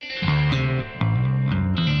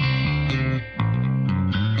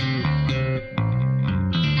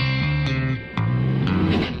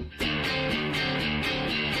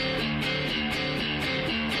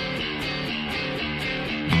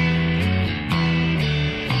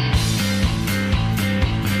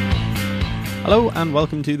Hello and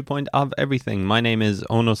welcome to The Point of Everything. My name is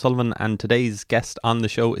Owen O'Sullivan and today's guest on the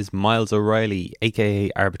show is Myles O'Reilly,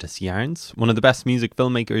 aka Arbutus Yarns, one of the best music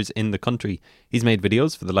filmmakers in the country. He's made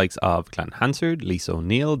videos for the likes of Glenn Hansard, Lisa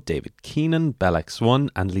O'Neill, David Keenan, Bell X1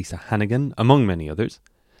 and Lisa Hannigan, among many others.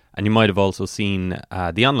 And you might have also seen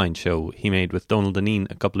the online show he made with Donald Deneen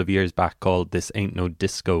a couple of years back called This Ain't No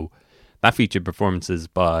Disco. That featured performances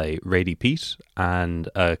by Rady Pete and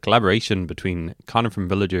a collaboration between Connor from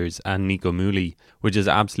Villagers and Nico Mooley, which is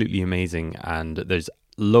absolutely amazing. And there's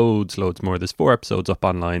loads more. There's 4 episodes up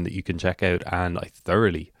online that you can check out, and I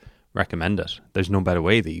thoroughly recommend it. There's no better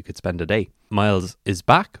way that you could spend a day. Myles is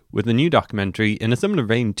back with a new documentary in a similar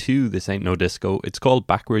vein to This Ain't No Disco. It's called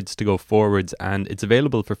Backwards to Go Forwards, and it's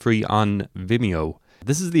available for free on Vimeo.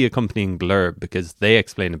 This is the accompanying blurb because they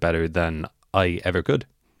explain it better than I ever could.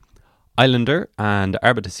 Islander and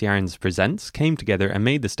Arbutus Yarns Presents came together and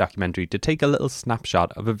made this documentary to take a little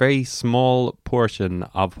snapshot of a very small portion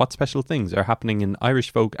of what special things are happening in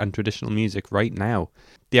Irish folk and traditional music right now.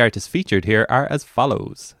 The artists featured here are as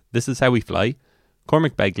follows. This Is How We Fly,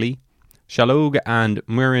 Cormac Begley, Shalog and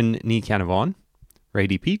Muireann Ní Cheannavon,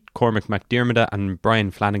 Rady Pete, Cormac McDiarmid and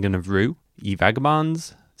Brian Flanagan of Rue, Ye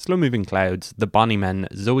Vagabonds, Slow Moving Clouds, The Bonnie Men,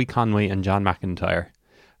 Zoe Conway and John McIntyre.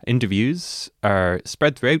 Interviews are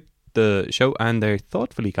spread throughout the show and they're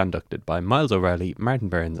thoughtfully conducted by Myles O'Reilly, Martin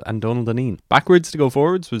Burns and Donald Deneen. Backwards to Go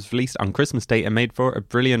Forwards was released on Christmas Day and made for a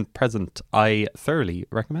brilliant present. I thoroughly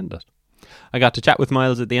recommend it. I got to chat with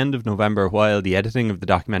Myles at the end of November while the editing of the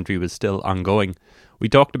documentary was still ongoing. We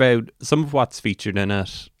talked about some of what's featured in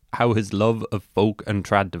it, how his love of folk and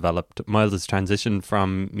trad developed, Myles' transition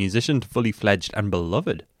from musician to fully fledged and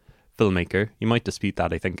beloved filmmaker. You might dispute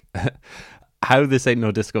that, I think. How This Ain't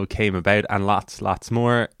No Disco came about and lots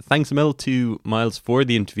more. Thanks a mil to Myles for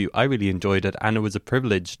the interview. I really enjoyed it and it was a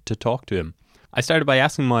privilege to talk to him. I started by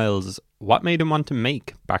asking Myles what made him want to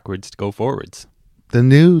make Backwards to Go Forwards. The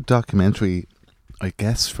new documentary, I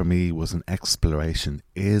guess for me, is an exploration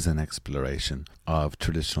of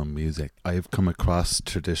traditional music. I've come across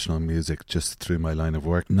traditional music just through my line of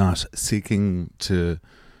work, not seeking to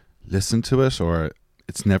listen to it, or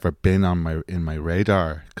it's never been on in my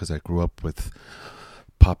radar because I grew up with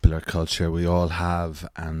popular culture. We all have,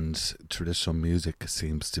 and traditional music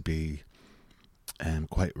seems to be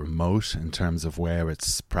quite remote in terms of where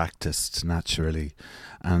it's practiced naturally.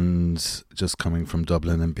 And just coming from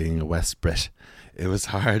Dublin and being a West Brit, it was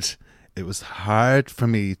hard for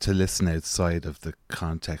me to listen outside of the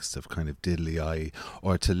context of kind of diddly eye,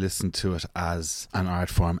 or to listen to it as an art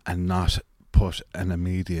form and not put an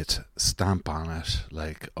immediate stamp on it,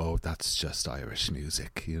 like, oh, that's just Irish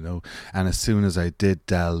music, you know. And as soon as I did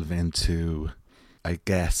delve into, I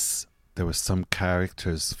guess there were some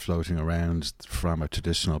characters floating around from a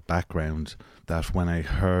traditional background that when I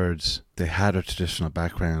heard they had a traditional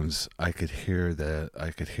background, I could hear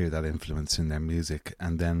that influence in their music.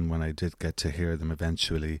 And then when I did get to hear them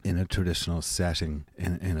eventually in a traditional setting,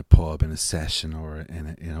 in a pub, in a session, or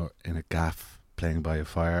in a gaff, playing by a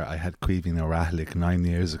fire. I had Cuivin O'Rahillig 9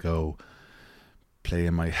 years ago play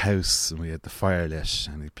in my house, and we had the fire lit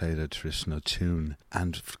and he played a traditional tune,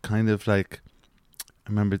 and kind of like, I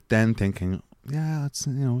remember then thinking, yeah, it's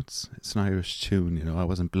an Irish tune, I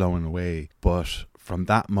wasn't blown away. But from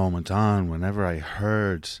that moment on, whenever I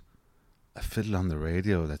heard a fiddle on the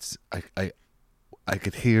radio, I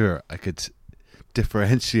could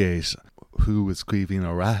differentiate who was Cuivin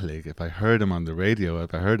O'Rahillig. If I heard him on the radio,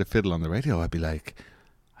 if I heard a fiddle on the radio, I'd be like,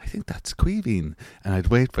 I think that's Cuivin. And I'd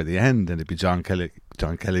wait for the end and it'd be John Kelly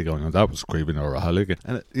going, oh, that was Cuivin O'Rahillig.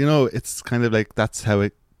 And it's kind of like, that's how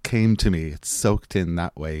it came to me. It's soaked in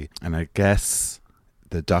that way. And I guess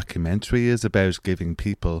the documentary is about giving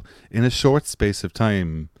people, in a short space of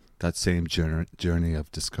time, that same journey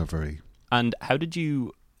of discovery. And how did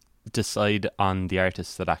you decide on the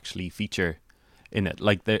artists that actually feature in it?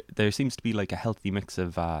 Like, there seems to be like a healthy mix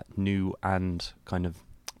of new and kind of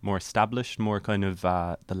more established, more kind of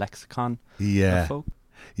the lexicon of folk.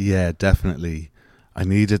 Yeah, definitely. I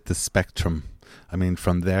needed the spectrum. I mean,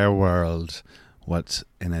 from their world, what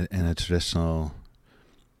in traditional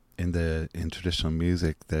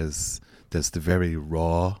music, there's the very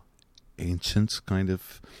raw, ancient kind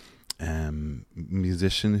of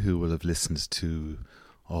musician who will have listened to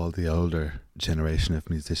all the older generation of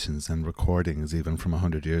musicians and recordings even from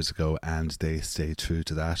 100 years ago, and they stay true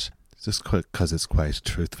to that. just because it's quite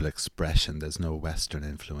truthful expression. There's no Western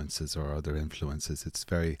influences or other influences. It's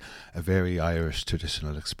a very Irish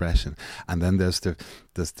traditional expression. And then there's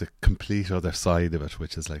the complete other side of it,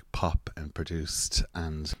 which is like pop and produced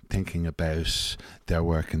and thinking about their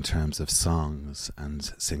work in terms of songs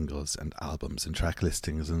and singles and albums and track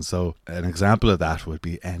listings. And so an example of that would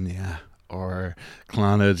be Enya or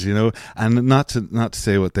Clonard, you know, and not to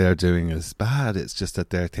say what they're doing is bad. It's just that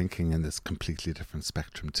they're thinking in this completely different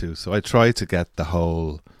spectrum too. So I try to get the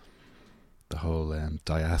whole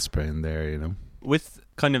diaspora in there, you know. With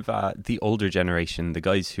kind of the older generation, the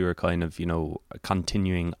guys who are kind of, you know,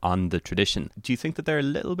 continuing on the tradition, do you think that they're a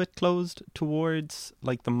little bit closed towards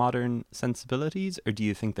like the modern sensibilities, or do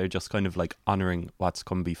you think they're just kind of like honouring what's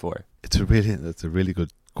come before? That's a really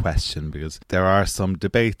good question, because there are some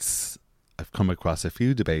debates. I've come across a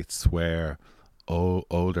few debates where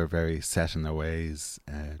older, very set in their ways,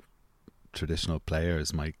 traditional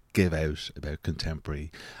players might give out about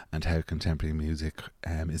contemporary and how contemporary music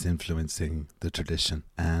is influencing the tradition.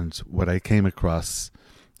 And what I came across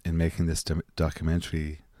in making this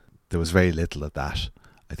documentary, there was very little of that.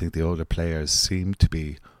 I think the older players seem to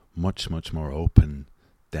be much, much more open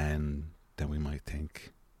than we might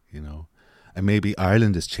think, you know. And maybe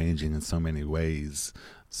Ireland is changing in so many ways,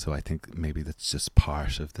 so I think maybe that's just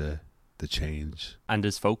part of the change. And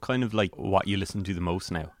is folk kind of like what you listen to the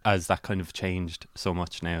most now? Has that kind of changed so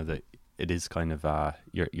much now that it is kind of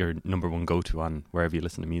your number one go-to on wherever you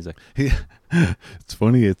listen to music? Yeah. It's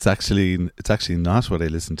funny, it's actually not what I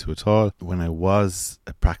listen to at all. When I was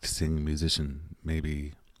a practicing musician,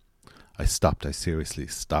 maybe I seriously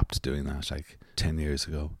stopped doing that like 10 years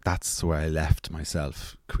ago. That's where I left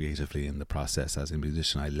myself creatively in the process. As a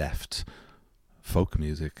musician, I left folk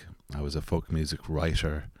music. I was a folk music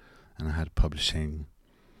writer and I had publishing,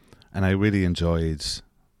 and I really enjoyed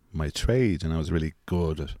my trade, and I was really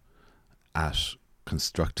good at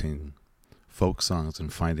constructing folk songs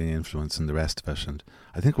and finding influence in the rest of it. And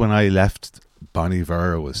I think when I left, Bon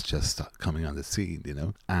Iver was just coming on the scene, you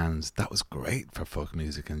know, and that was great for folk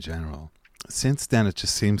music in general. Since then, it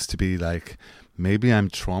just seems to be like maybe I'm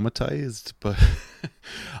traumatized, but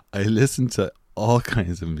I listen to all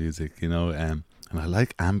kinds of music, you know, and I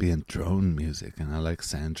like ambient drone music, and I like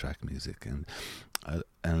soundtrack music, and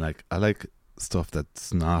I like stuff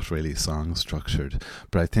that's not really song structured.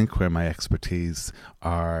 But I think where my expertise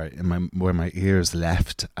are where my ears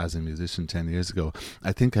left as a musician 10 years ago,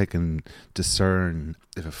 I think I can discern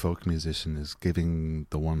if a folk musician is giving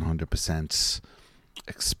the 100%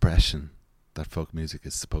 expression that folk music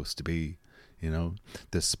is supposed to be. You know,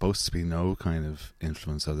 there's supposed to be no kind of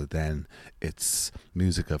influence other than it's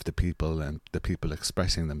music of the people and the people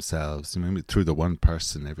expressing themselves. I mean, through the one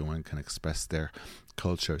person, everyone can express their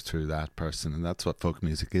culture through that person, and that's what folk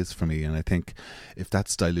music is for me. And I think if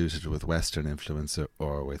that's diluted with Western influence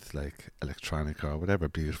or with like electronica or whatever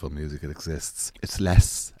beautiful music it exists, it's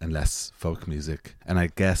less and less folk music. And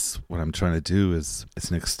I guess what I'm trying to do is,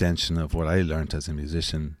 it's an extension of what I learned as a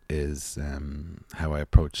musician, is how I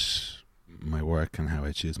approach my work and how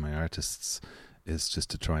I choose my artists, is just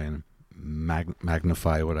to try and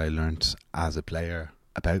magnify what I learnt as a player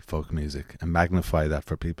about folk music and magnify that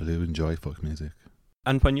for people who enjoy folk music.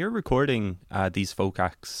 And when you're recording these folk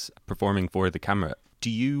acts performing for the camera, do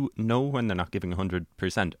you know when they're not giving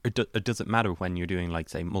 100%? Or does it matter when you're doing, like,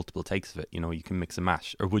 say, multiple takes of it? You know, you can mix and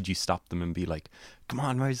mash. Or would you stop them and be like, come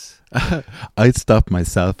on, Myles? I'd stop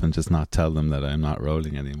myself and just not tell them that I'm not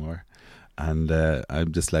rolling anymore. And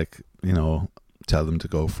I'm just like, you know, tell them to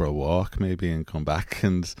go for a walk maybe and come back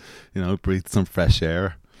and, you know, breathe some fresh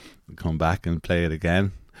air and come back and play it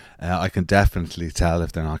again. I can definitely tell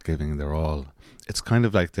if they're not giving their all. It's kind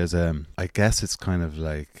of like I guess it's kind of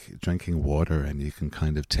like drinking water, and you can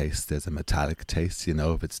kind of taste, there's a metallic taste, you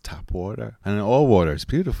know, if it's tap water. And all water is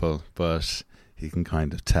beautiful, but you can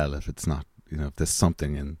kind of tell if it's not, you know, if there's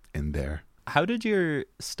something in there. How did your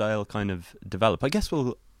style kind of develop? I guess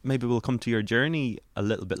maybe we'll come to your journey a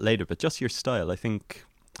little bit later, but just your style,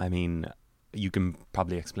 I mean, you can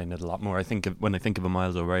probably explain it a lot more. I think when I think of a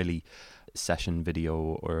Myles O'Reilly session video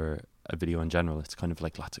or a video in general, it's kind of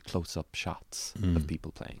like lots of close-up shots of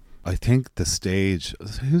people playing. I think the stage,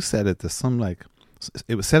 who said it?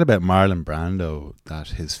 It was said about Marlon Brando that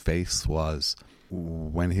his face was,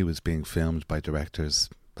 when he was being filmed by directors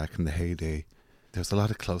back in the heyday, there's a lot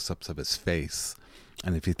of close-ups of his face.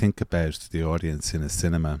 And if you think about the audience in a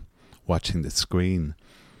cinema watching the screen,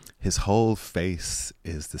 his whole face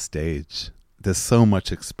is the stage. There's so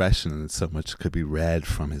much expression, and so much could be read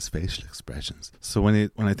from his facial expressions. So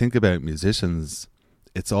when I think about musicians,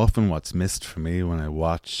 it's often what's missed for me when I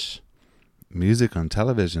watch music on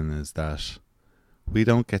television, is that we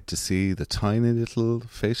don't get to see the tiny little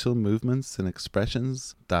facial movements and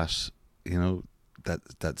expressions that, you know,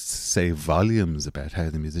 that say volumes about how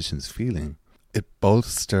the musician's feeling. It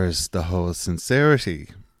bolsters the whole sincerity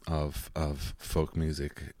of folk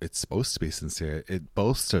music. It's supposed to be sincere. It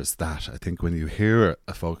bolsters that. I think when you hear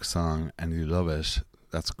a folk song and you love it,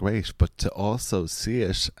 that's great. But to also see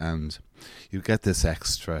it, and you get this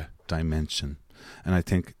extra dimension. And I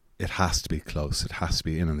think it has to be close. It has to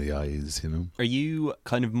be in the eyes, you know. Are you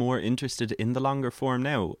kind of more interested in the longer form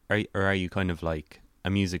now? Or are you kind of like a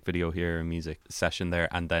music video here, a music session there,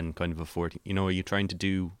 and then kind of a 40? You know, are you trying to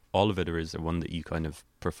do all of it, or is there one that you kind of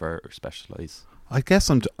prefer or specialise? I guess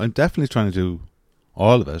I'm definitely trying to do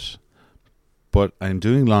all of it, but I'm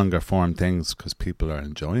doing longer form things because people are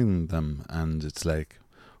enjoying them, and it's like,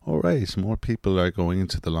 all right, more people are going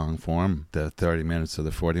into the long form, the 30 minutes or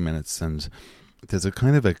the 40 minutes, and there's a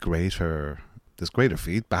kind of greater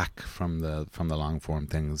feedback from the long form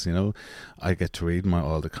things, you know. I get to read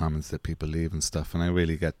all the comments that people leave and stuff, and I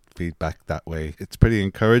really get feedback that way. It's pretty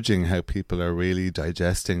encouraging how people are really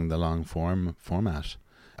digesting the long form format.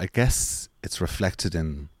 I guess it's reflected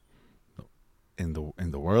in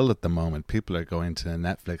the world at the moment. People are going to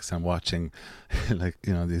Netflix and watching like,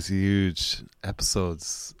 you know, these huge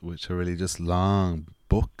episodes which are really just long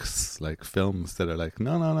books, like films that are like,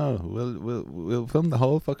 no, we'll film the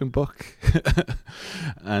whole fucking book.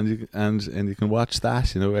 and you can watch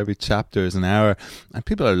that, you know, every chapter is an hour, and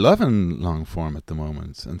people are loving long form at the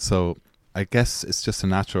moment. And so I guess it's just a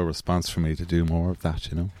natural response for me to do more of that,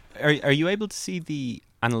 you know. Are you able to see the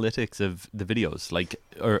analytics of the videos, like,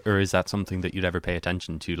 or is that something that you'd ever pay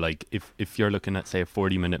attention to? Like, if you're looking at, say, a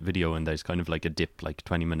 40-minute video and there's kind of like a dip like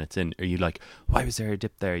 20 minutes in, are you like, why was there a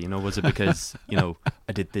dip there? You know, was it because, you know,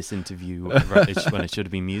 I did this interview when it should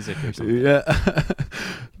have been music or something? Yeah.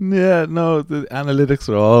 Yeah, no, the analytics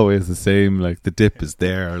are always the same. Like, the dip is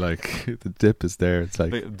there. It's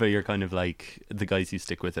like, but you're kind of like, the guys who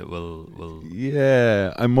stick with it will.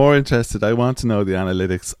 Yeah, I'm more interested. I want to know the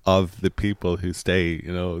analytics of the people who stay.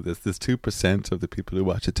 You know, there's 2% of the people who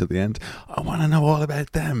watch it to the end. I want to know all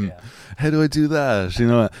about them. Yeah. How do I do that? You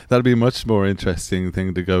know, that'll be a much more interesting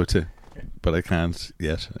thing to go to, but I can't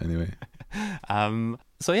yet. Anyway.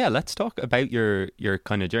 So yeah, let's talk about your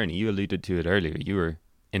kind of journey. You alluded to it earlier. You were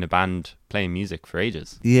in a band playing music for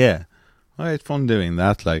ages. Yeah. I had fun doing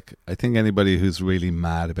that. Like, I think anybody who's really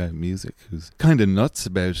mad about music, who's kind of nuts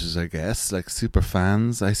about it, I guess, like super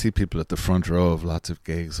fans. I see people at the front row of lots of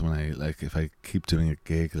gigs when if I keep doing a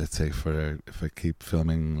gig, let's say if I keep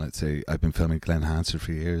filming, let's say I've been filming Glenn Hansard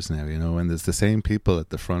for years now, you know, and there's the same people at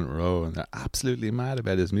the front row, and they're absolutely mad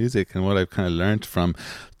about his music. And what I've kind of learned from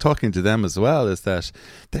talking to them as well is that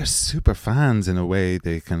they're super fans in a way.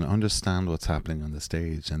 They can understand what's happening on the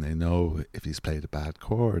stage, and they know if he's played a bad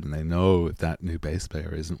chord, and they know if that new bass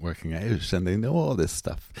player isn't working out, and they know all this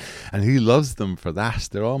stuff, and he loves them for that.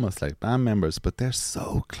 They're almost like band members, but they're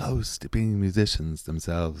so close to being musicians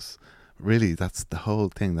themselves. Really, that's the whole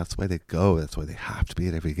thing. That's why they go. That's why they have to be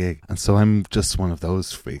at every gig. And so I'm just one of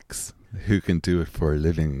those freaks who can do it for a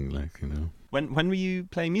living, like, you know. When were you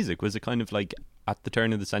playing music? Was it kind of like at the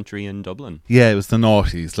turn of the century in Dublin? Yeah, it was the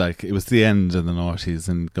noughties. Like, it was the end of the noughties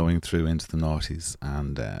and going through into the noughties,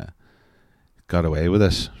 and got away with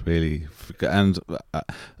it, really. And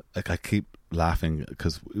like, I keep laughing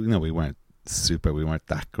because, you know, we weren't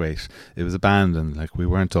that great. It was a band, and like, we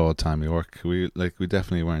weren't all Tom York. We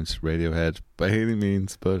definitely weren't Radiohead by any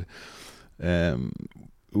means, but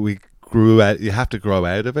we grew out. You have to grow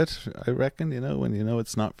out of it, I reckon, you know, when you know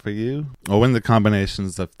it's not for you, or when the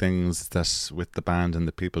combinations of things that with the band and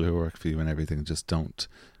the people who work for you and everything just don't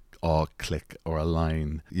all click or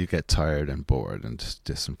align. You get tired and bored and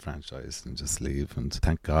disenfranchised and just leave. And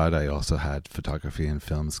thank God I also had photography and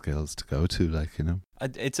film skills to go to, like, you know.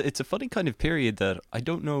 It's a funny kind of period that I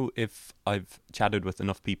don't know if I've chatted with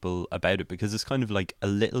enough people about it, because it's kind of like a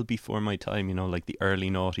little before my time, you know, like the early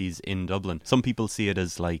noughties in Dublin. Some people see it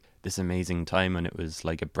as like this amazing time, and it was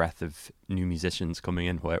like a breath of new musicians coming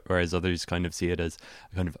in, whereas others kind of see it as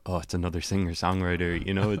kind of, oh, it's another singer-songwriter,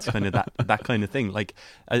 you know. It's kind of that kind of thing. Like,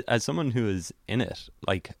 as someone who is in it,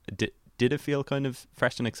 like, did it feel kind of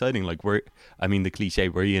fresh and exciting? Like, the cliche,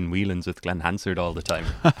 were you in Whelan's with Glenn Hansard all the time,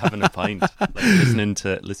 having a pint, like listening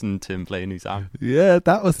to him play a new song? Yeah,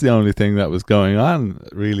 that was the only thing that was going on,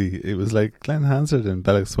 really. It was like Glenn Hansard and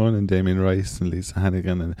Bella Swan and Damien Rice and Lisa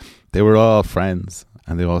Hannigan, and they were all friends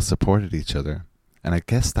and they all supported each other. And I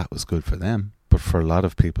guess that was good for them. But for a lot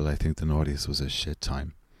of people, I think the noughties was a shit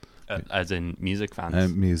time. As in music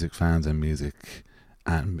fans? Music fans and music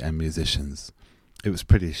and musicians. It was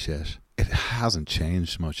pretty shit. It hasn't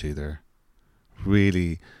changed much either.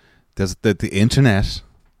 Really, there's the internet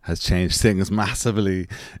has changed things massively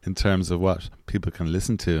in terms of what people can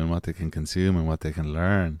listen to and what they can consume and what they can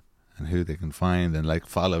learn and who they can find and like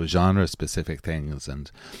follow genre specific things. And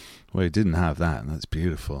we didn't have that, and that's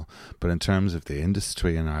beautiful. But in terms of the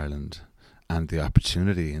industry in Ireland and the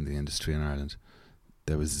opportunity in the industry in Ireland,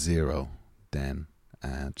 there was zero then.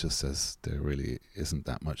 Just as there really isn't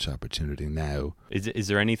that much opportunity now. Is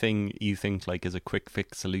there anything you think like is a quick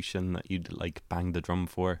fix solution that you'd like bang the drum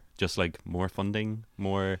for? Just like more funding,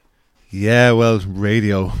 more? Yeah, well,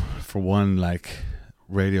 radio for one.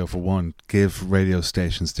 Give radio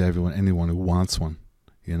stations to anyone who wants one.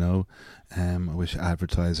 You know, I wish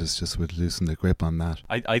advertisers just would loosen the grip on that.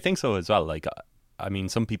 I think so as well. Like, I mean,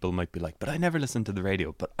 some people might be like, but I never listen to the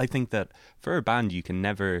radio. But I think that for a band, you can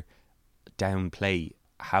never downplay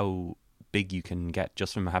how big you can get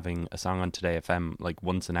just from having a song on Today FM like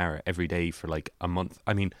once an hour every day for like a month.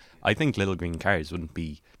 I mean, I think Little Green Cars wouldn't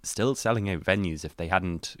be still selling out venues if they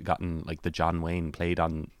hadn't gotten like the John Wayne played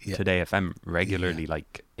on Today FM regularly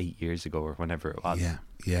like 8 years ago or whenever it was.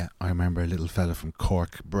 Yeah, I remember a little fella from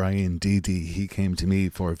Cork, Brian Didi. He came to me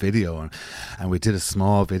for a video, and we did a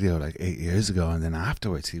small video like 8 years ago. And then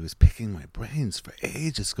afterwards, he was picking my brains for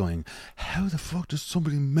ages, going, "How the fuck does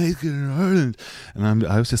somebody make it in Ireland?" And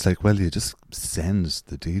I was just like, "Well, you just send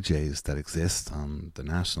the DJs that exist on the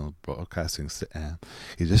national broadcasting.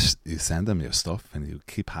 You send them your stuff, and you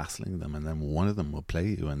keep hassling them, and then one of them will play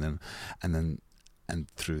you, and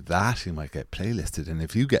through that you might get playlisted. And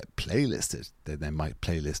if you get playlisted, then they might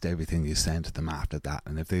playlist everything you send to them after that.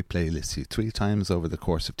 And if they playlist you 3 times over the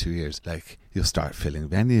course of 2 years, like, you'll start filling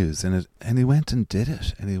venues." And he went and did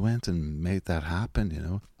it, and he went and made that happen. You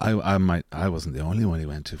know, I wasn't the only one he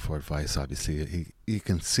went to for advice. Obviously, you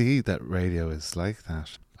can see that radio is like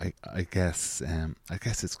that. I guess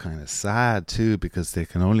it's kind of sad too, because they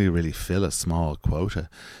can only really fill a small quota.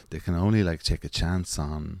 They can only like take a chance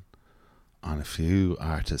on a few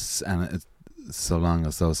artists, and so long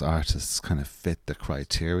as those artists kind of fit the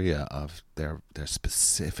criteria of their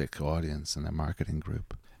specific audience and their marketing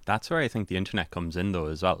group. That's where I think the internet comes in though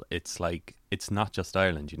as well. It's like, it's not just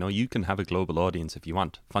Ireland, you know, you can have a global audience if you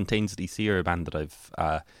want. Fontaines DC are a band that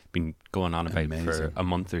I've been going on about for a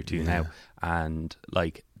month or two now, and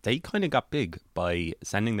like, they kind of got big by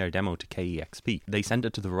sending their demo to KEXP. They sent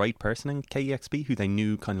it to the right person in KEXP who they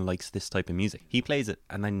knew kind of likes this type of music. He plays it,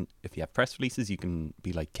 and then if you have press releases, you can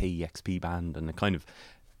be like KEXP band, and it kind of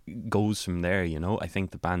goes from there, you know. I think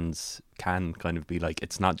the bands can kind of be like,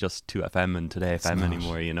 it's not just 2FM and Today FM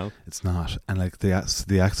anymore, you know. It's not. And like the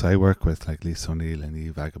acts I work with, like Lisa O'Neill and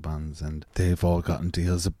Eve Vagabonds, and they've all gotten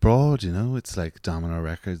deals abroad, you know. It's like Domino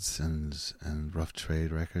Records and Rough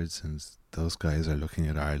Trade Records, and those guys are looking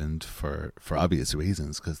at Ireland for obvious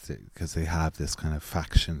reasons, because they have this kind of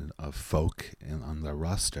faction of folk on their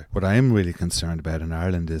roster. What I'm really concerned about in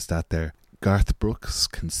Ireland is that Garth Brooks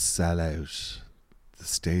can sell out the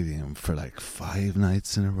stadium for like 5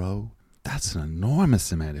 nights in a row. That's an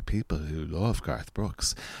enormous amount of people who love Garth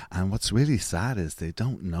Brooks. And what's really sad is they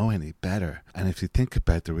don't know any better. And if you think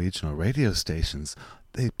about the regional radio stations,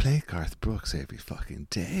 they play Garth Brooks every fucking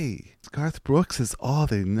day. Garth Brooks is all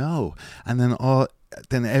they know. And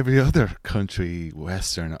then every other country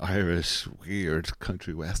western, Irish, weird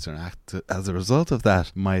country western act, as a result of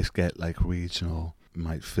that, might get like regional,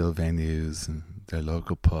 might fill venues and their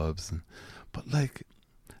local pubs. But like,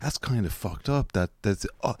 that's kind of fucked up that there's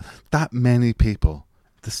that many people,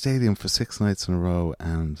 the stadium for 6 nights in a row,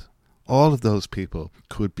 and all of those people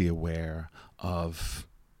could be aware of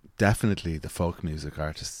definitely the folk music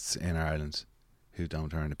artists in Ireland who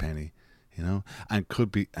don't earn a penny, you know, and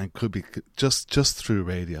could be just through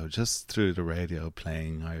the radio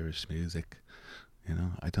playing Irish music. You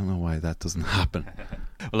know, I don't know why that doesn't happen.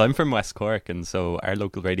 Well, I'm from West Cork, and so our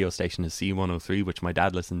local radio station is C103, which my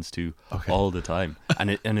dad listens to all the time.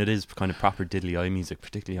 And it is kind of proper diddly-eye music,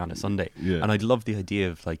 particularly on a Sunday. Yeah. And I'd love the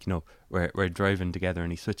idea of, like, you know, we're driving together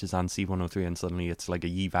and he switches on C103 and suddenly it's like a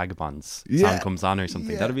Ye Vagabonds song comes on or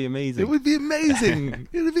something. That'd be amazing. It would be amazing.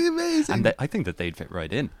 It would be amazing. And I think that they'd fit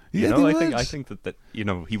right in. You know, I think that you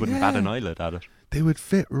know, he wouldn't bat an eyelid at it. They would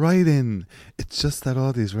fit right in. It's just that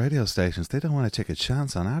all these radio stations, they don't want to take a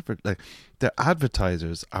chance on their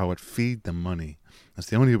advertisers are what feed them money. That's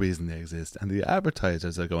the only reason they exist. And the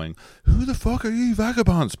advertisers are going, who the fuck are Ye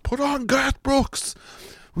Vagabonds? Put on Garth Brooks.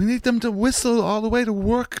 We need them to whistle all the way to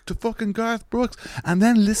work to fucking Garth Brooks and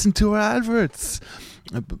then listen to our adverts.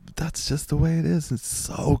 That's just the way it is. It's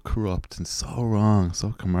so corrupt and so wrong,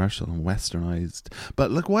 so commercial and westernized.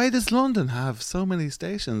 But look, why does London have so many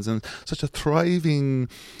stations and such a thriving,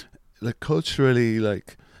 like culturally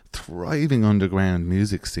like thriving underground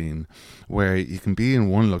music scene where you can be in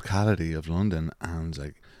one locality of London and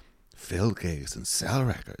like fill gigs and sell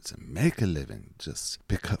records and make a living just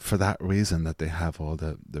because, for that reason that they have all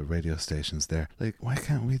the radio stations there. Like, why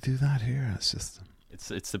can't we do that here? It's just...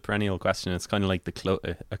 It's the perennial question. It's kind of like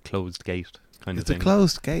a closed gate kind of thing. It's a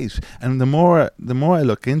closed gate. And the more I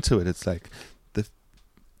look into it, it's like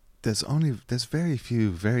there's very few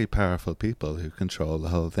very powerful people who control the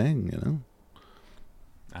whole thing, you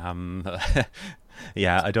know?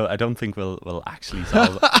 Yeah, I don't think we'll actually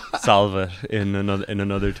solve it in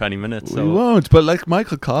another 20 minutes. So. We won't. But like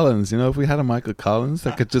Michael Collins, you know, if we had a Michael Collins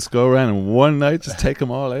that could just go around in one night, just take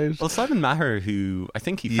them all out. Well, Simon Maher, who I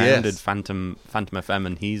think he founded Phantom FM,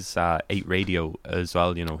 and he's 8 Radio as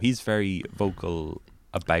well. You know, he's very vocal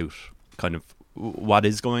about kind of what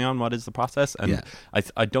is going on, what is the process, and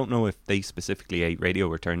I don't know if they specifically 8 Radio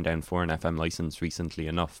were turned down for an FM license recently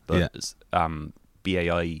enough, but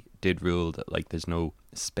BAI did rule that like there's no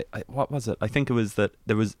what was it? I think it was that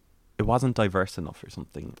it wasn't diverse enough or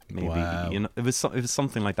something. Maybe you know it was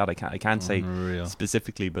something like that. I can't say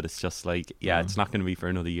specifically, but it's just like it's not going to be for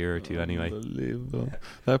another year or two anyway. Unbelievable.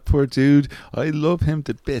 That poor dude. I love him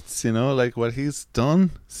to bits. You know, like what he's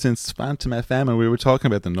done since Phantom FM, and we were talking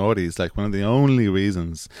about the noughties. Like one of the only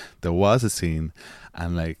reasons there was a scene,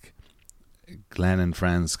 and like Glenn and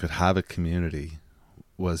friends could have a community,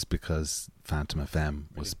 was because Phantom FM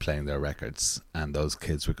was playing their records and those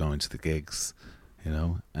kids were going to the gigs, you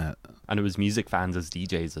know. And it was music fans as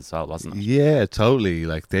DJs as well, wasn't it? Yeah, totally.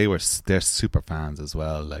 Like they're super fans as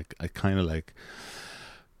well. Like I kind of like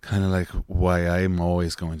why I'm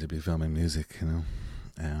always going to be filming music, you know.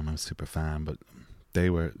 I'm a super fan, but they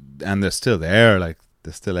were, and they're still there. Like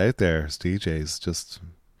they're still out there as DJs, just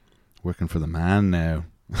working for the man now.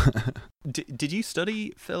 Did you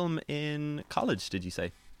study film in college, did you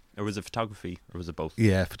say? Or was it photography, or was it both?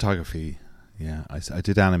 Yeah, photography. Yeah, I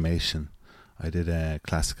did animation. I did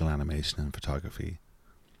classical animation and photography.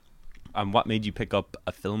 And what made you pick up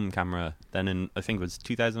a film camera then in, I think it was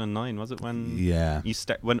 2009, was it when? Yeah.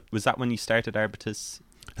 Was that when you started Arbutus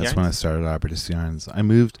Yarns? That's when I started Arbutus Yarns. I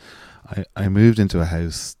moved into a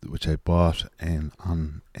house which I bought in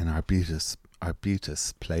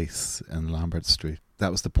Arbutus Place in Lombard Street.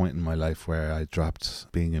 That was the point in my life where I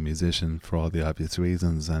dropped being a musician for all the obvious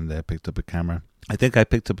reasons and picked up a camera. I think I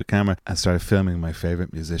picked up a camera and started filming my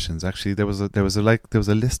favorite musicians. Actually, there was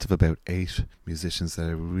a list of about 8 musicians that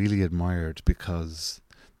I really admired because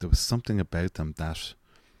there was something about them that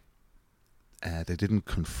they didn't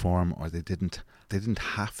conform, or they didn't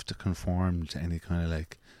have to conform to any kind of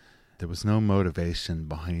like. There was no motivation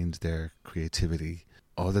behind their creativity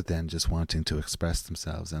other than just wanting to express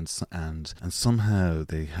themselves, and somehow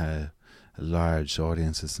they had large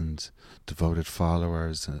audiences and devoted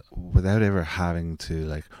followers without ever having to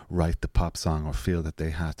like write the pop song or feel that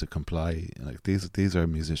they had to comply. Like these are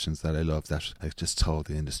musicians that I love that like just told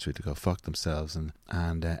the industry to go fuck themselves and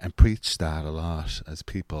preach that a lot as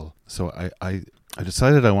people. So I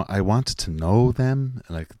decided I wanted to know them.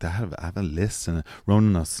 Like I have a list, and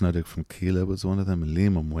Ronan O'Snuddick from Keela was one of them, and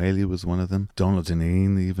Liam O'Whaley was one of them. Donald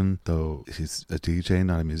Deneen, even though he's a DJ,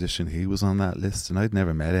 not a musician, he was on that list, and I'd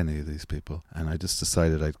never met any of these people. And I just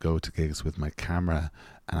decided I'd go to gigs with my camera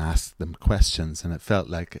and ask them questions, and it felt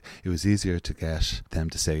like it was easier to get them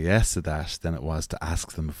to say yes to that than it was to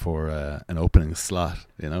ask them for an opening slot.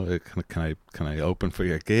 You know, can I open for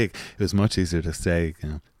your gig? It was much easier to say, you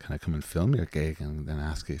know, can I come and film your gig, and then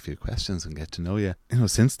ask you a few questions and get to know you. You know,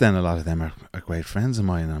 since then a lot of them are great friends of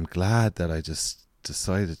mine, and I'm glad that I just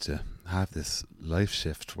decided to have this life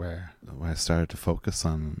shift where I started to focus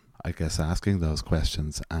on, I guess, asking those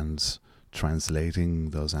questions and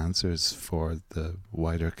translating those answers for the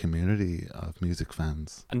wider community of music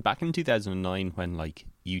fans. And back in 2009, when like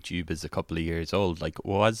YouTube is a couple of years old, like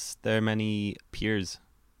was there many peers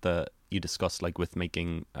that you discussed like with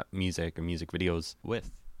making music or music videos with?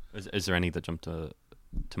 Is there any that jumped to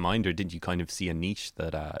mind, or did you kind of see a niche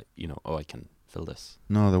that you know, I can fill this?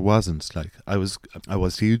 No, there wasn't. Like I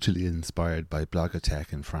was hugely inspired by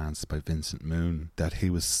Blogotech in France by Vincent Moon. That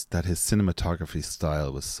his cinematography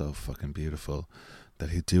style was so fucking beautiful that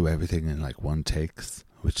he'd do everything in like one takes,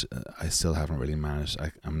 which I still haven't really managed.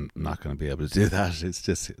 I'm not going to be able to do that. It's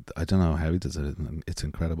just, I don't know how he does it. It's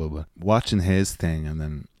incredible. But watching his thing and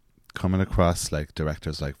then coming across like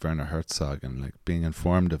directors like Werner Herzog and like being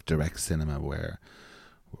informed of direct cinema where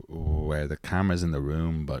the camera's in the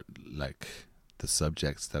room, but like the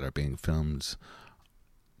subjects that are being filmed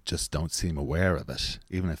just don't seem aware of it,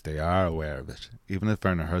 even if they are aware of it. Even if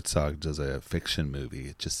Werner Herzog does a fiction movie,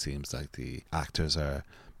 it just seems like the actors are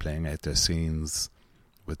playing out their scenes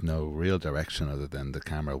with no real direction other than the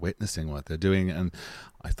camera witnessing what they're doing. And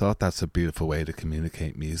I thought that's a beautiful way to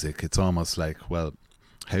communicate music. It's almost like, well,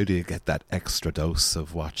 how do you get that extra dose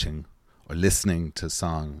of watching or listening to a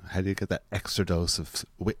song? How do you get that extra dose of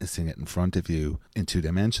witnessing it in front of you in 2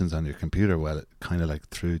 dimensions on your computer? Well, it kind of like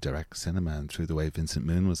through direct cinema and through the way Vincent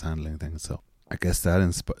Moon was handling things. So I guess that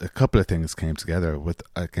a couple of things came together with,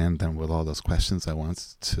 again, then with all those questions I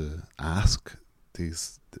wanted to ask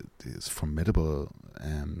these formidable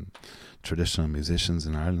traditional musicians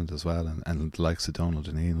in Ireland as well, and the likes of Donald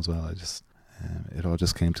Deneen as well. It all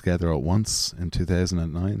just came together at once in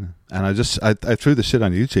 2009, and I threw the shit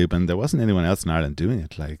on YouTube, and there wasn't anyone else in Ireland doing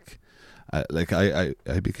it.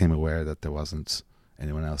 I became aware that there wasn't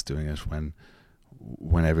anyone else doing it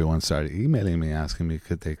when everyone started emailing me asking me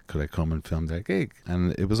could I come and film their gig,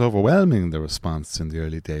 and it was overwhelming, the response in the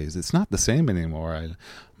early days. It's not the same anymore. I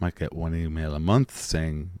might get one email a month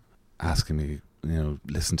asking me,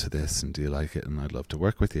 listen to this and do you like it, and I'd love to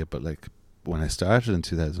work with you. But like when I started in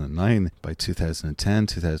 2009, by 2010,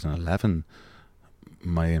 2011,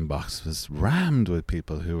 my inbox was rammed with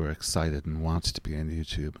people who were excited and wanted to be on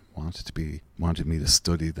YouTube, wanted me to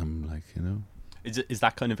study them, Is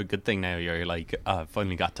that kind of a good thing now? You're like,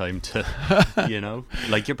 finally got time to,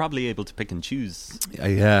 like you're probably able to pick and choose.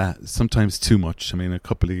 Yeah, sometimes too much. I mean, a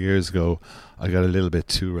couple of years ago, I got a little bit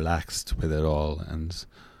too relaxed with it all and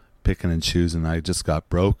picking and choosing. I just got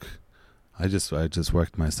broke. I just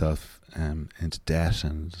worked myself into debt,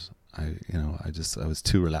 and I was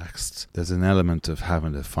too relaxed. There's an element of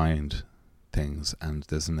having to find things, and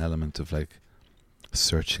there's an element of like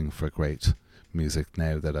searching for great music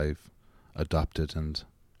now that I've adopted. And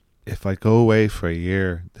if I go away for a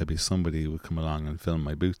year, there'll be somebody who will come along and film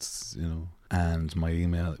my boots, and my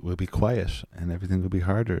email will be quiet and everything will be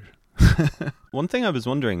harder. One thing I was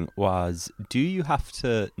wondering was, do you have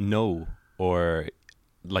to know or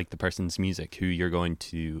like the person's music who you're going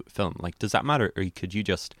to film? Like, does that matter, or could you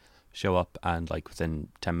just show up and like within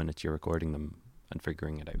 10 minutes you're recording them and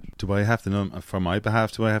figuring it out? Do I have to know them for my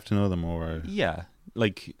behalf? Do I have to know them, or? Yeah,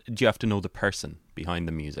 like, do you have to know the person behind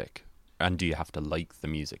the music? And do you have to like the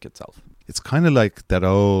music itself? It's kind of like that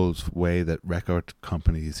old way that record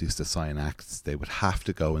companies used to sign acts. They would have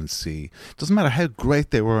to go and see. Doesn't matter how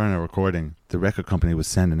great they were in a recording. The record company would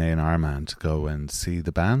send an A&R man to go and see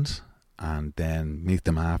the band and then meet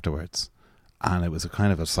them afterwards. And it was a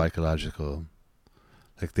kind of a psychological,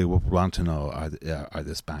 like they would want to know, are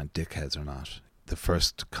this band dickheads or not? The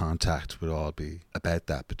first contact would all be about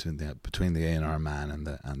that between the A&R man and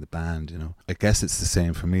the band. I guess it's the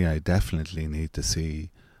same for me. I definitely need to see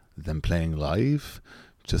them playing live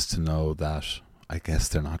just to know that I guess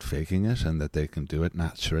they're not faking it and that they can do it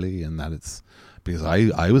naturally, and that it's because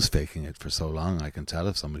I was faking it for so long. I can tell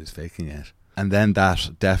if somebody's faking it, and then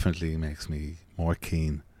that definitely makes me more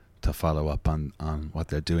keen to follow up on what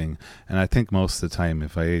they're doing. And I think most of the time,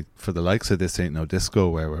 for the likes of This Ain't No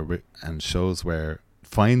Disco, and shows where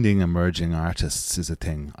finding emerging artists is a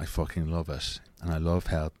thing, I fucking love it, and I love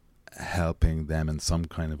helping them in some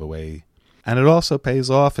kind of a way. And it also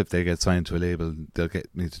pays off if they get signed to a label. They'll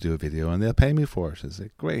get me to do a video and they'll pay me for it. It's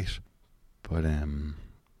like great. But I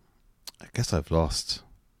guess I've lost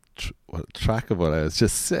track of what I was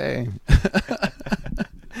just saying.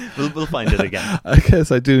 We'll find it again. I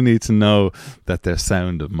guess I do need to know that they're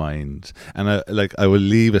sound of mind, and I will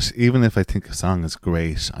leave it. Even if I think a song is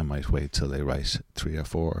great, I might wait till they write 3 or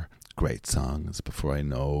 4 great songs before I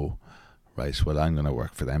know, right, well, I'm going to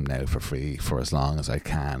work for them now for free for as long as I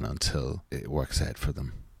can until it works out for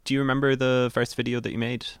them. Do you remember the first video that you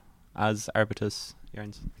made as Arbutus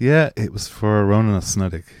Yarns? Yeah, it was for Ronan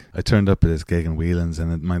O'Snuddick. I turned up at his gig in Whelan's,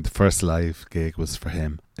 and my first live gig was for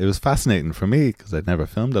him. It was fascinating for me because I'd never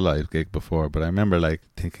filmed a live gig before, but I remember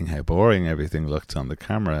thinking how boring everything looked on the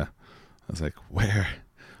camera. I was like,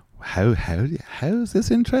 how is this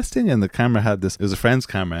interesting? And the camera had this, it was a friend's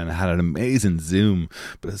camera and it had an amazing zoom,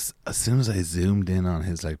 but as soon as I zoomed in on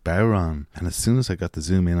his Bowron, and as soon as I got the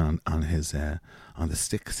zoom in on his on the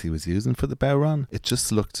sticks he was using for the Bowron, it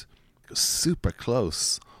just looked super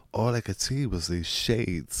close. All I could see was these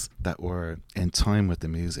shades that were in time with the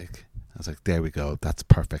music. I was like, there we go, that's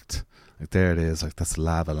perfect. There it is, that's a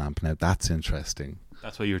lava lamp. Now that's interesting.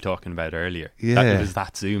 That's what you were talking about earlier. Yeah. It was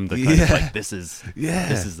that zoom that kind of this is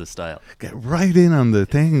the style. Get right in on the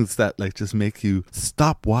things that just make you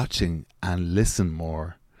stop watching and listen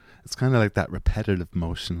more. It's kind of like that repetitive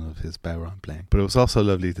motion of his Bowron playing. But it was also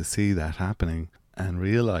lovely to see that happening and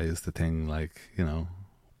realise the thing,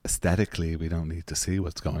 aesthetically we don't need to see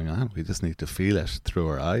what's going on. We just need to feel it through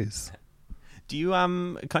our eyes. Do you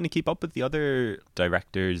kind of keep up with the other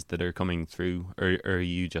directors that are coming through, or are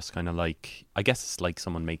you just kind of like, I guess it's like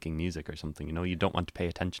someone making music or something, you know, you don't want to pay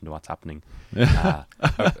attention to what's happening, or,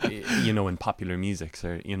 you know, in popular music,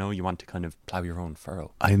 so, you know, you want to kind of plough your own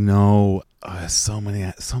furrow. I know so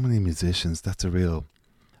many musicians, that's a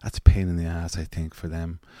pain in the ass, I think, for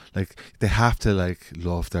them. Like, they have to like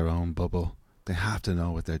love their own bubble. They have to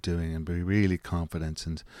know what they're doing and be really confident,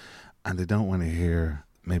 and they don't want to hear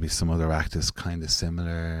maybe some other act is kind of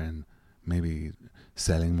similar and maybe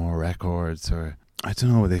selling more records, or I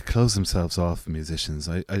don't know, they close themselves off, musicians.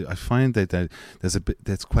 I find that there's a bit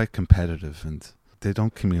that's quite competitive, and they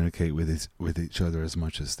don't communicate with each other as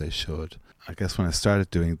much as they should. I guess when I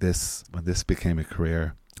started doing this, when this became a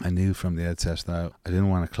career, I knew from the outset that I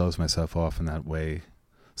didn't want to close myself off in that way.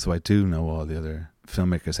 So I do know all the other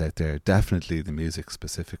filmmakers out there, definitely the music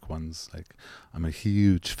specific ones. Like, I'm a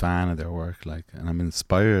huge fan of their work, like, and I'm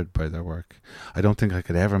inspired by their work. I don't think I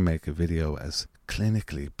could ever make a video as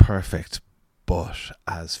clinically perfect but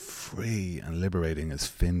as free and liberating as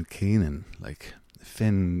Finn Keenan. Like,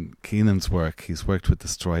 Finn Keenan's work, he's worked with the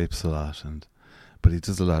Stripes a lot, but he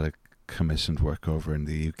does a lot of commissioned work over in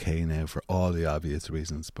the UK now for all the obvious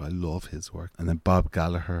reasons, but I love his work. And then Bob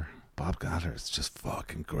Gallagher is just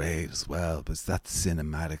fucking great as well, but it's that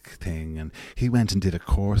cinematic thing. And he went and did a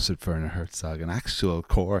course with Werner Herzog, an actual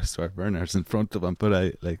course where Werner's in front of him.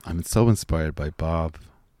 But I'm so inspired by Bob,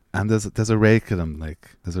 and there's a rake of them,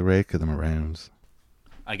 like there's a rake of them around.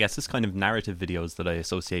 I guess it's kind of narrative videos that I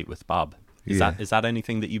associate with Bob. Is that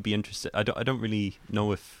anything that you'd be interested? I don't really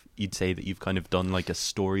know if you'd say that you've kind of done like a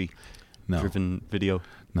story driven video.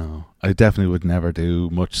 No, I definitely would never do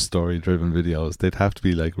much story-driven videos. They'd have to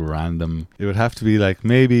be like random. It would have to be like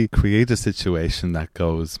maybe create a situation that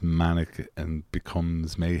goes manic and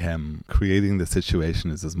becomes mayhem. Creating the situation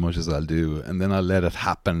is as much as I'll do, and then I'll let it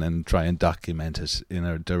happen and try and document it in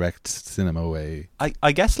a direct cinema way.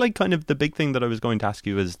 I guess like kind of the big thing that I was going to ask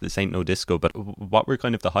you is This Ain't No Disco, but what were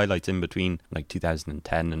kind of the highlights in between like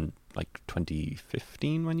 2010 and like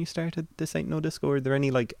 2015 when you started This Ain't No Disco? Are there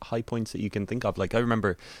any like high points that you can think of? Like, I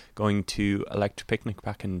remember going to Electric Picnic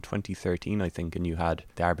back in 2013, I think, and you had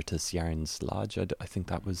the Arbutus Yarns Lodge. I think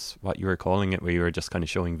that was what you were calling it, where you were just kind of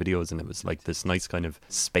showing videos, and it was like this nice kind of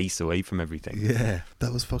space away from everything. Yeah,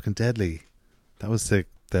 that was fucking deadly. That was the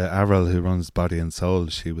Avril who runs Body and Soul.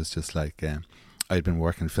 She was just like, I'd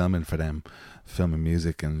been filming for them, filming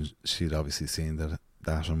music, and she'd obviously seen that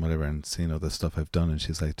and whatever, and seen all the stuff I've done, and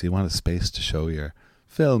she's like, do you want a space to show your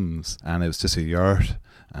films? And it was just a yurt,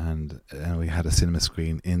 and we had a cinema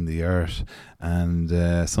screen in the yurt,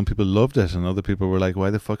 and some people loved it, and other people were like, why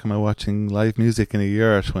the fuck am I watching live music in a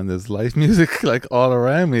yurt when there's live music like all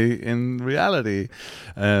around me in reality?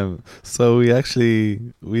 So we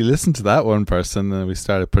listened to that one person, and we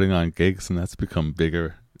started putting on gigs, and that's become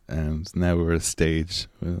bigger, and now we're a stage.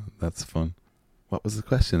 Well, that's fun. What was the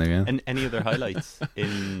question again? And any other highlights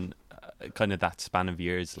in kind of that span of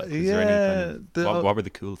years? Like, was there any kind of, what were the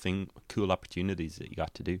cool opportunities that you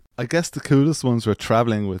got to do? I guess the coolest ones were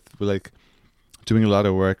traveling with like doing a lot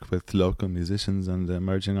of work with local musicians and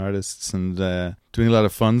emerging artists, and doing a lot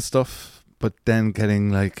of fun stuff, but then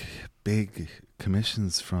getting like big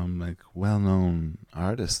commissions from like well-known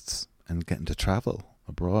artists and getting to travel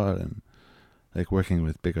abroad and like working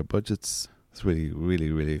with bigger budgets. It's really,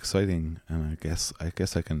 really, really exciting, and I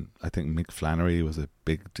think Mick Flannery was a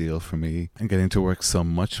big deal for me, and getting to work so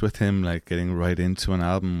much with him, like getting right into an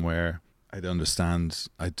album where I'd understand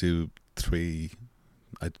I do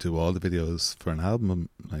all the videos for an album,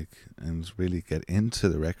 like, and really get into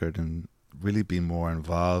the record and really be more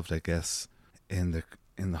involved, I guess, in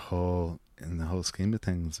the whole scheme of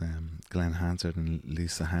things. Glenn Hansard and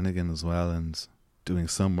Lisa Hannigan as well, and doing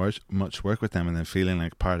so much work with them, and then feeling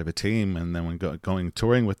like part of a team, and then when going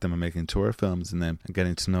touring with them and making tour films, and then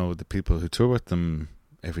getting to know the people who tour with them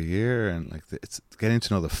every year, and like it's getting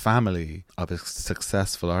to know the family of a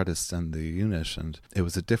successful artist and the unit. And it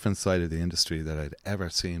was a different side of the industry that I'd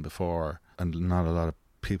ever seen before, and not a lot of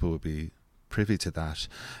people would be privy to that,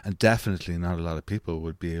 and definitely not a lot of people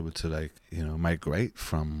would be able to, like, you know, migrate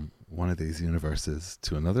from one of these universes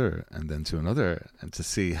to another, and then to another, and to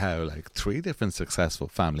see how like 3 different successful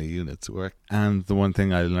family units work. And the one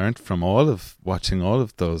thing I learned from watching all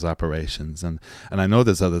of those operations, and I know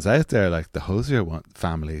there's others out there, like the Hosier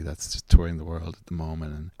family that's just touring the world at the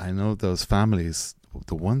moment, and I know those families,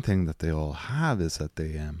 the one thing that they all have is that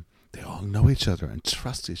they all know each other and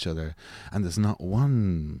trust each other, and there's not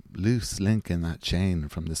one loose link in that chain,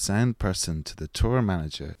 from the sound person to the tour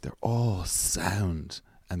manager. They're all sound,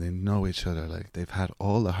 and they know each other. Like, they've had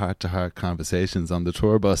all the heart-to-heart conversations on the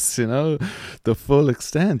tour bus, you know, the full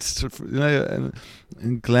extent. You know,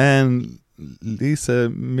 and Glenn, Lisa,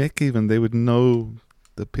 Mick, even, they would know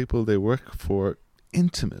the people they work for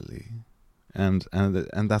intimately, and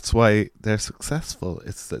that's why they're successful.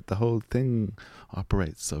 It's that the whole thing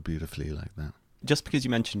operates so beautifully like that. Just because you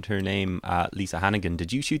mentioned her name, Lisa Hannigan,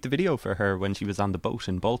 did you shoot the video for her when she was on the boat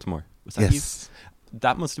in Baltimore? Was that Yes. you?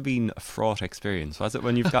 That must have been a fraught experience, was it?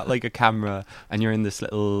 When you've got like a camera and you're in this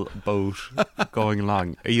little boat going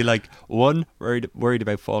along, are you like, one, worried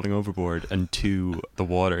about falling overboard, and two, the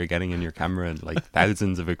water getting in your camera and like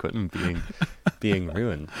thousands of equipment being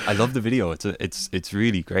ruined? I love the video. It's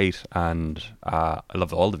really great, and I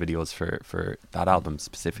love all the videos for that album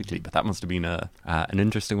specifically. But that must have been an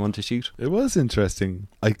interesting one to shoot. It was interesting.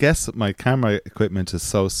 I guess my camera equipment is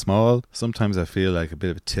so small. Sometimes I feel like a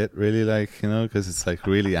bit of a tit, really, like, you know, because it's like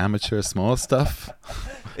really amateur small stuff.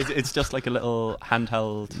 It's just like a little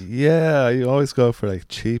handheld. Yeah, you always go for like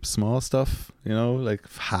cheap small stuff, you know, like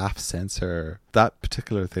half sensor. That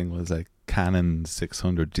particular thing was like Canon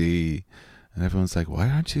 600D. And everyone's like, why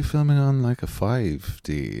aren't you filming on like a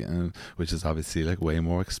 5D? And, which is obviously like way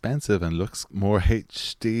more expensive and looks more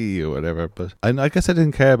HD or whatever. But I guess I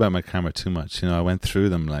didn't care about my camera too much. You know, I went through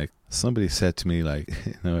them. Like, somebody said to me, like,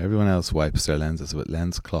 you know, everyone else wipes their lenses with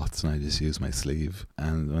lens cloths and I just use my sleeve.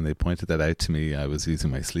 And when they pointed that out to me, I was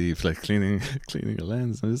using my sleeve, like cleaning a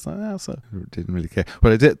lens. And I was like, oh, so I didn't really care.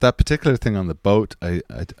 But I did that particular thing on the boat. I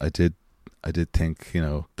did think, you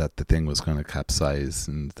know, that the thing was going to capsize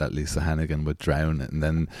and that Lisa Hannigan would drown, and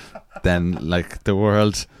then like the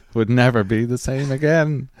world would never be the same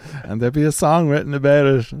again, and there'd be a song written about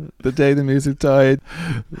it, The Day the Music Died.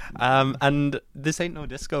 And This Ain't No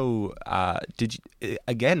Disco, did you,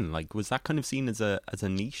 again, like, was that kind of seen as a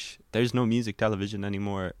niche? There's no music television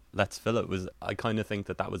anymore, let's fill it. I kind of think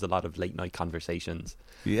that was a lot of late night conversations.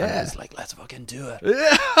 Yeah, and it was like, let's fucking do it.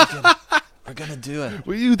 Yeah. We're gonna do it.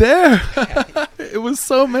 Were you there? It was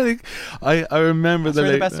so many. I remember That's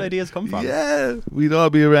where the best ideas come from. Yeah, we'd all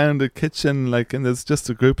be around the kitchen, like, and there's just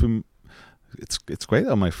a group of. It's great.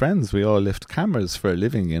 All my friends, we all lift cameras for a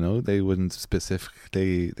living. You know, they wouldn't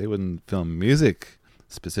film music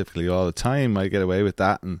specifically all the time. I get away with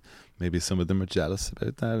that, and maybe some of them are jealous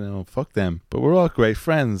about that. You know, fuck them. But we're all great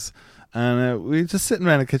friends, and we just sitting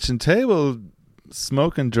around a kitchen table,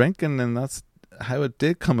 smoking, drinking, and that's how it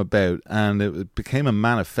did come about. And it became a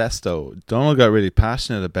manifesto. Donald got really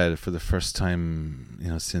passionate about it for the first time, you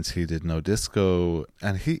know, since he did No Disco.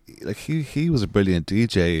 And he was a brilliant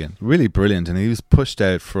DJ, and really brilliant, and he was pushed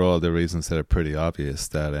out for all the reasons that are pretty obvious,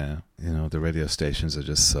 that you know, the radio stations are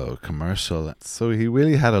just so commercial. So he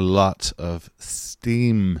really had a lot of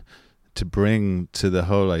steam to bring to the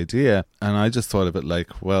whole idea, and I just thought of it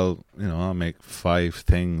like, well, you know, I'll make 5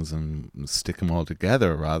 things and stick them all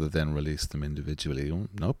together rather than release them individually.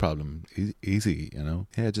 No problem, easy, you know.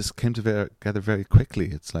 Yeah, it just came together very quickly.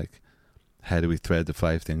 It's like, how do we thread the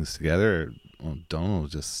 5 things together? Well,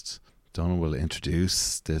 Donald will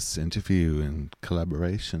introduce this interview and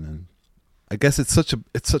collaboration, and I guess it's such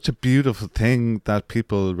a beautiful thing that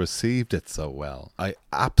people received it so well. I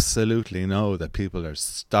absolutely know that people are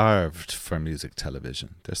starved for music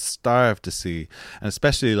television. They're starved to see, and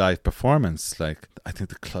especially live performance. Like, I think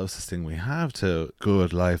the closest thing we have to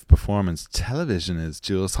good live performance television is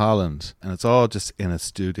Jules Holland, and it's all just in a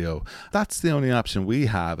studio. That's the only option we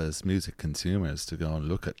have as music consumers, to go and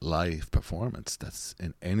look at live performance that's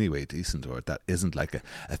in any way decent, or that isn't like a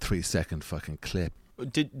 3-second fucking clip.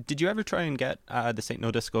 Did you ever try and get This Ain't No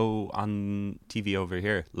Disco on TV over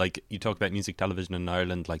here? Like, you talk about music television in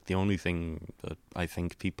Ireland, like the only thing that I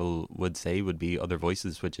think people would say would be Other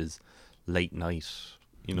Voices, which is late night.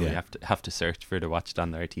 You know, you have to search for it to watch it on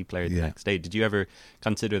the RT player the next day. Did you ever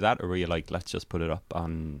consider that, or were you like, let's just put it up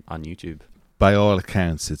on YouTube? By all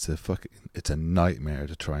accounts, it's a nightmare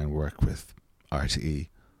to try and work with RTE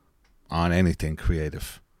on anything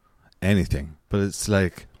creative, anything. But it's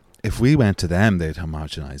like, if we went to them, they'd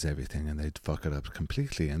homogenize everything and they'd fuck it up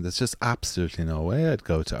completely. And there's just absolutely no way I'd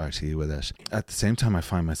go to RTE with it. At the same time, I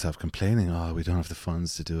find myself complaining, oh, we don't have the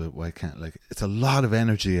funds to do it. Why can't, like, it's a lot of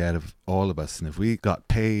energy out of all of us. And if we got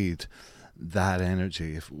paid that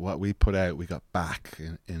energy, if what we put out, we got back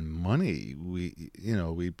in money, we'd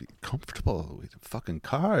be comfortable. We'd have fucking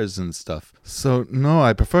cars and stuff. So no,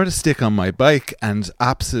 I prefer to stick on my bike and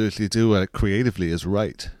absolutely do what creatively is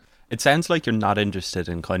right. It sounds like you're not interested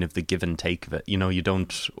in kind of the give and take of it. You know, you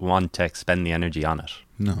don't want to expend the energy on it.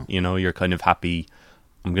 No. You know, you're kind of happy,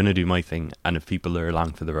 I'm going to do my thing, and if people are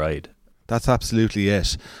along for the ride, That's absolutely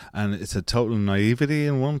it. And it's a total naivety,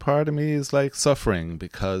 and one part of me is like suffering,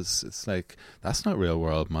 because it's like, that's not real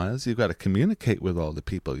world, Myles. You've got to communicate with all the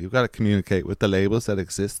people. You've got to communicate with the labels that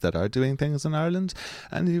exist that are doing things in Ireland,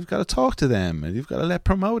 and you've got to talk to them, and you've got to let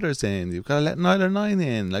promoters in, you've got to let Niall Nine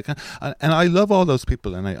in. Like, and I love all those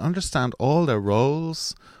people, and I understand all their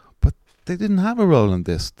roles, but they didn't have a role in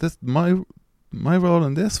this. My role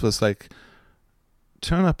in this was like,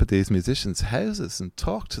 turn up at these musicians' houses and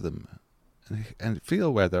talk to them and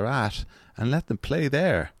feel where they're at and let them play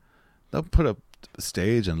there. Don't put up a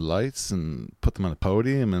stage and lights and put them on a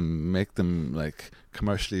podium and make them like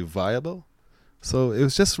commercially viable. So it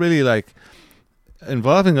was just really like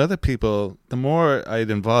involving other people. The more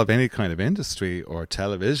I'd involve any kind of industry or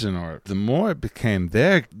television, or the more it became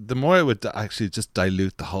there, the more it would actually just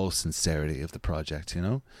dilute the whole sincerity of the project, you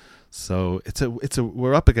know? So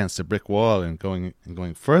we're up against a brick wall and going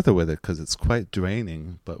further with it, because it's quite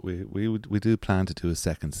draining. But we do plan to do a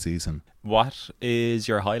second season. What is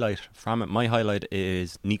your highlight from it? My highlight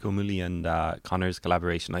is Nico Mooley and Connor's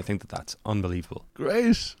collaboration. I think that's unbelievable.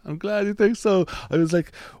 Great, I'm glad you think so. I was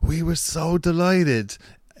like, we were so delighted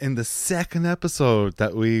in the second episode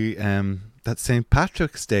that we that St.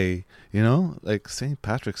 Patrick's Day, you know, like St.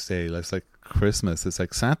 Patrick's Day, it's like Christmas. It's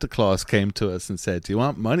like Santa Claus came to us and said, do you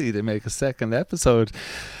want money to make a second episode?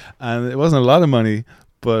 And it wasn't a lot of money,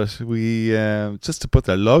 but we just to put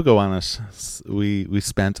their logo on it, we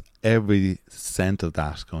spent every cent of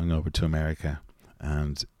that going over to America.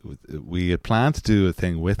 And we had planned to do a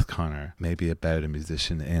thing with Connor, maybe about a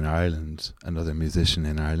musician in Ireland, another musician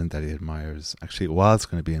in Ireland that he admires. Actually, it was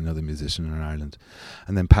going to be another musician in Ireland.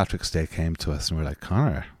 And then Patrick's Day came to us and we're like,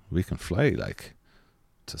 Connor, we can fly like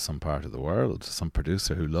to some part of the world, some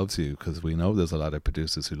producer who loves you, because we know there's a lot of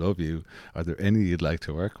producers who love you. Are there any you'd like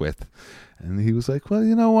to work with? And he was like, well,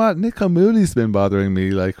 you know what, Nico Mooley's been bothering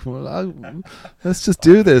me, like, well, let's just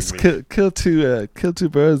do this, kill two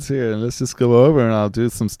birds here, and let's just go over and I'll do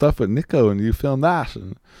some stuff with Nico and you film that.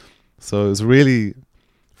 And so it was really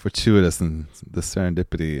fortuitous and the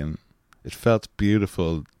serendipity, and it felt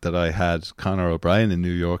beautiful that I had Conor O'Brien in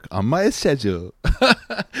New York on my schedule,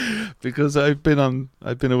 because I've been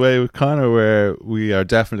away with Conor where we are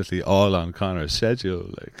definitely all on Conor's schedule.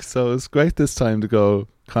 Like, so it's great this time to go.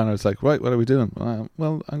 Conor's like, right, what are we doing?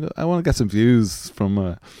 Well, I want to get some views from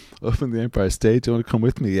up in the Empire State. Do you want to come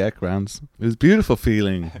with me? Yeah, grand. It was a beautiful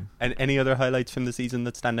feeling. And any other highlights from the season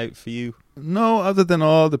that stand out for you? No, other than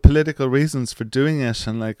all the political reasons for doing it,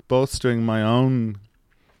 and like bolstering my own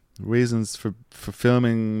reasons for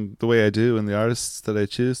filming the way I do, and the artists that I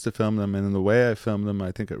choose to film them and in the way I film them.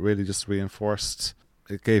 I think it really just reinforced,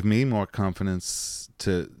 it gave me more confidence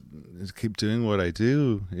to keep doing what I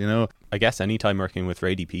do, you know. I guess any time working with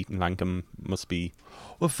Rady Pete and Lancome must be...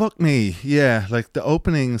 Well, fuck me, yeah. Like the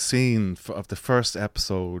opening scene of the first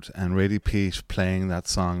episode and Rady Pete playing that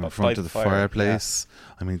song in front of the fireplace.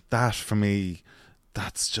 Yeah. I mean, that for me,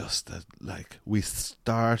 that's just like, we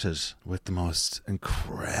started with the most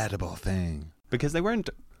incredible thing. Because they weren't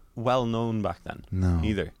well known back then. No.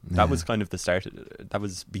 Either. That was kind of the start. That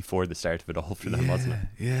was before the start of it all for them, wasn't it?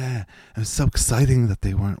 Yeah. It was so exciting that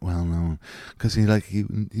they weren't well known. Because you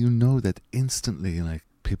know that instantly, like,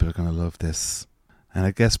 people are going to love this. And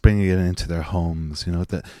I guess bringing it into their homes, you know,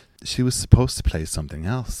 that she was supposed to play something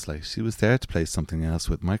else. Like, she was there to play something else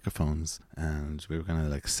with microphones, and we were going to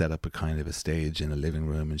like set up a kind of a stage in a living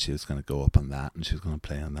room, and she was going to go up on that and she was going to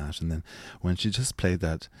play on that. And then when she just played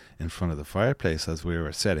that in front of the fireplace as we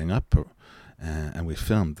were setting up, and we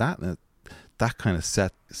filmed that, that kind of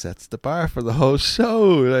sets the bar for the whole show.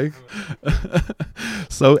 Like,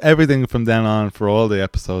 so everything from then on for all the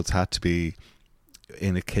episodes had to be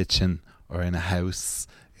in a kitchen or in a house,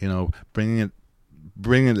 you know, bringing it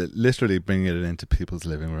into people's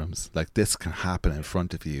living rooms. Like, this can happen in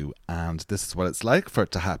front of you, and this is what it's like for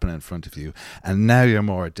it to happen in front of you, and now you're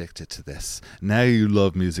more addicted to this. Now you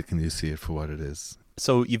love music and you see it for what it is.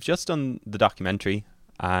 So you've just done the documentary,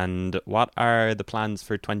 and what are the plans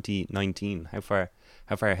for 2019? How far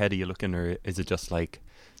ahead are you looking, or is it just like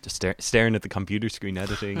staring at the computer screen,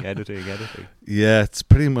 editing? Yeah, it's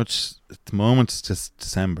pretty much, at the moment, it's just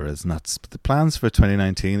December is nuts. But the plans for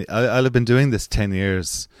 2019, I'll have been doing this 10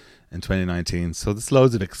 years in 2019, so there's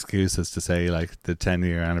loads of excuses to say, like, the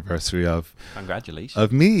 10-year anniversary of... Congratulations.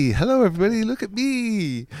 Of me. Hello, everybody, look at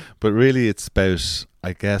me. But really, it's about,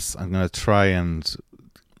 I guess, I'm going to try and...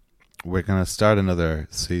 We're going to start another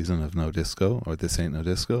season of No Disco, or This Ain't No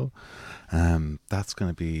Disco. That's going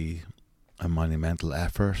to be a monumental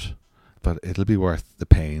effort, but it'll be worth the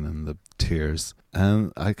pain and the tears.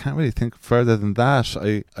 And I can't really think further than that.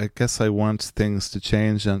 I guess I want things to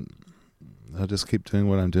change, and I'll just keep doing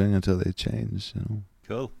what I'm doing until they change, you know.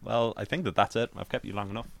 Cool. Well, I think that's it. I've kept you long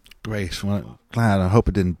enough. Great. Well, glad. I hope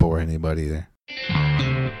it didn't bore anybody there.